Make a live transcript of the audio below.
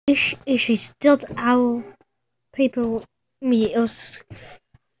Is a stilt owl paper me? It was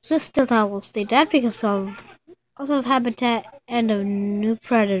just stilt owls. They died because of also of habitat and of new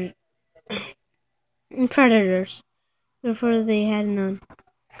predators. Before they had none.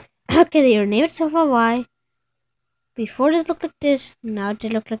 Okay, they were named to Hawaii. Before this looked like this, now they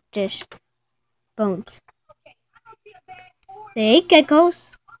look like this. Bones. They ate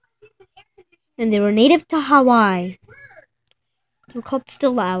geckos, and they were native to Hawaii. They're called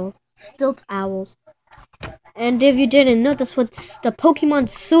stilt owls. Stilt owls. And if you didn't know, that's what the Pokemon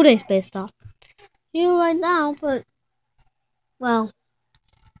suit is based off. You right now, but well,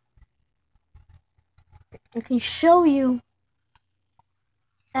 I can show you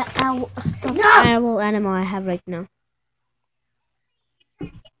a stuffed owl animal I have right now.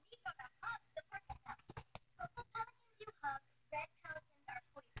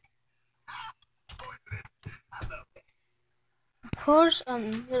 Of course,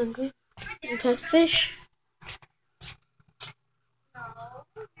 I'm gonna go pet fish.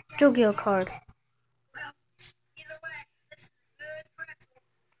 Yu-Gi-Oh card.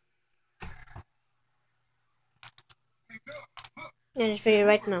 Yeah, just video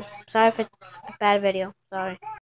right now. Sorry if it's a bad video. Sorry.